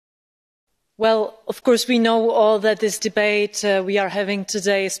Well, of course, we know all that this debate we are having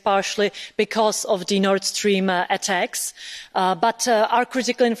today is partially because of the Nord Stream attacks. But our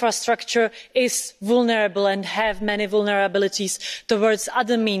critical infrastructure is vulnerable and have many vulnerabilities towards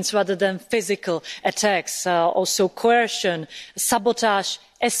other means rather than physical attacks, also coercion, sabotage,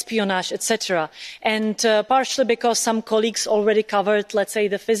 espionage, etc. And partially because some colleagues already covered, let's say,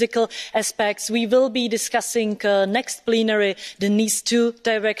 the physical aspects, we will be discussing next plenary the NIS 2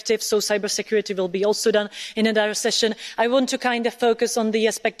 directive, so cybersecurity will be also done in another session. I want to kind of focus on the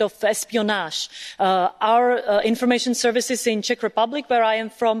aspect of espionage. Our information services in Czech Republic, where I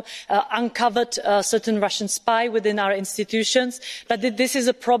am from, uncovered a certain Russian spy within our institutions, but this is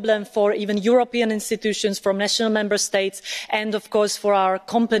a problem for even European institutions, from national member states, and of course for our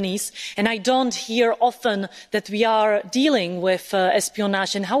companies. And I don't hear often that we are dealing with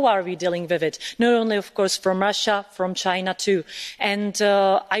espionage, and how are we dealing with it? Not only, of course, from Russia, from China too. And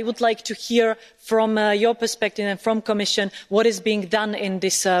I would like to hear from your perspective and from Commission what is being done in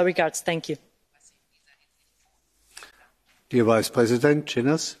this regards. Thank you. Dear Vice President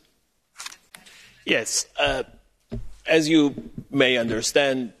Schinas. Yes, as you may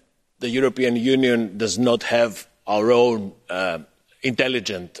understand, the European Union does not have our own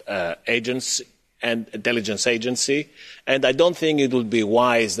intelligence agency, and I don't think it would be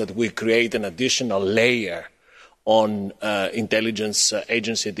wise that we create an additional layer on intelligence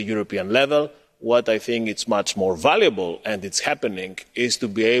agency at the European level. What I think is much more valuable, and it's happening, is to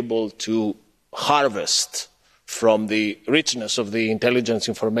be able to harvest from the richness of the intelligence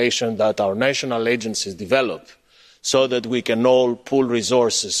information that our national agencies develop, so that we can all pool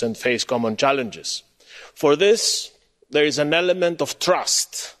resources and face common challenges. For this, there is an element of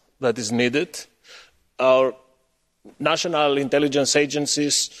trust that is needed. Our national intelligence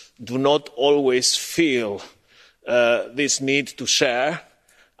agencies do not always feel this need to share.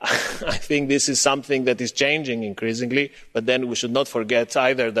 I think this is something that is changing increasingly, but then we should not forget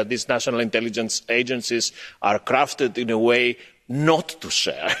either that these national intelligence agencies are crafted in a way not to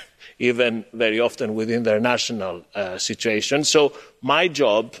share, even very often within their national situation. So my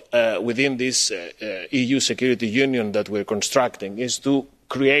job within this EU security union that we're constructing is to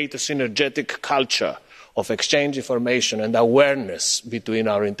create a synergetic culture of exchange information and awareness between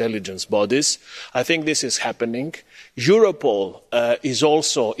our intelligence bodies. I think this is happening. Europol is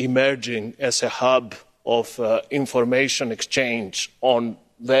also emerging as a hub of information exchange on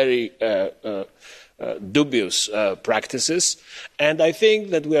very dubious practices. And I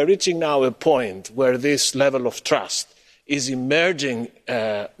think that we are reaching now a point where this level of trust is emerging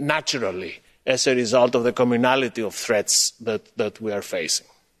naturally as a result of the communality of threats that we are facing.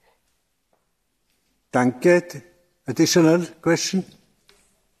 Danke. Additional question?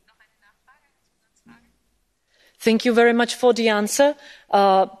 Thank you very much for the answer.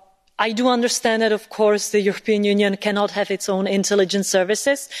 I do understand that, of course, the European Union cannot have its own intelligence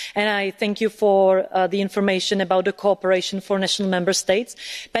services, and I thank you for the information about the cooperation for national member states.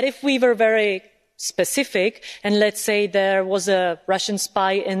 But if we were very specific, and let's say there was a Russian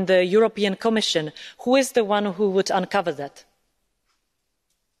spy in the European Commission, who is the one who would uncover that?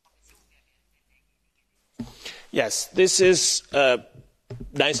 Yes, this is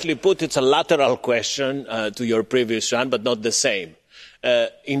nicely put. It's a lateral question to your previous one, but not the same.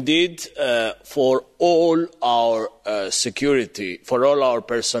 Indeed, for all our security, for all our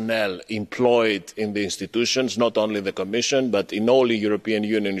personnel employed in the institutions, not only the Commission, but in all the European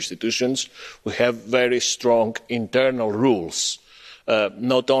Union institutions, we have very strong internal rules,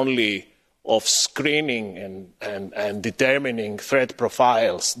 not only of screening and determining threat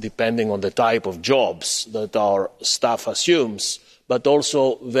profiles depending on the type of jobs that our staff assumes, but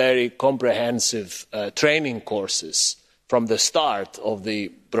also very comprehensive training courses from the start of the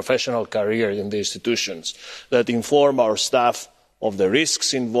professional career in the institutions that inform our staff of the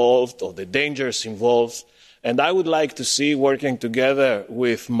risks involved, of the dangers involved. And I would like to see, working together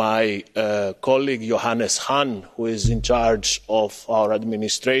with my colleague Johannes Hahn, who is in charge of our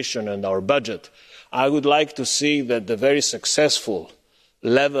administration and our budget, I would like to see that the very successful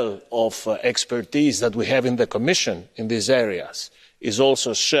level of expertise that we have in the Commission in these areas is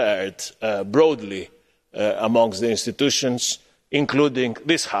also shared broadly amongst the institutions, including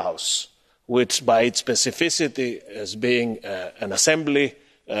this House, which by its specificity as being an assembly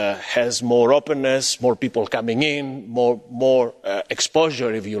has more openness, more people coming in, more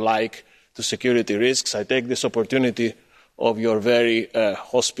exposure, if you like, to security risks. I take this opportunity of your very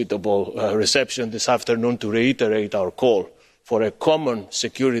hospitable reception this afternoon to reiterate our call for a common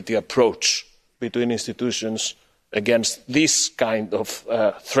security approach between institutions against this kind of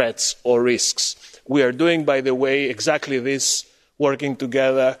threats or risks. We are doing, by the way, exactly this, working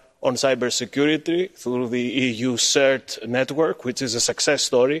together on cybersecurity through the EU CERT network, which is a success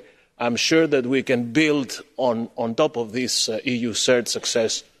story. I'm sure that we can build on top of this EU CERT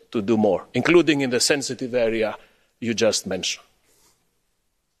success to do more, including in the sensitive area you just mentioned.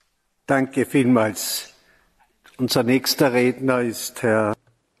 Danke vielmals. Unser nächster Redner ist Herr.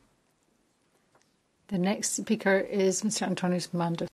 The next speaker is Mr. Antonius Manders.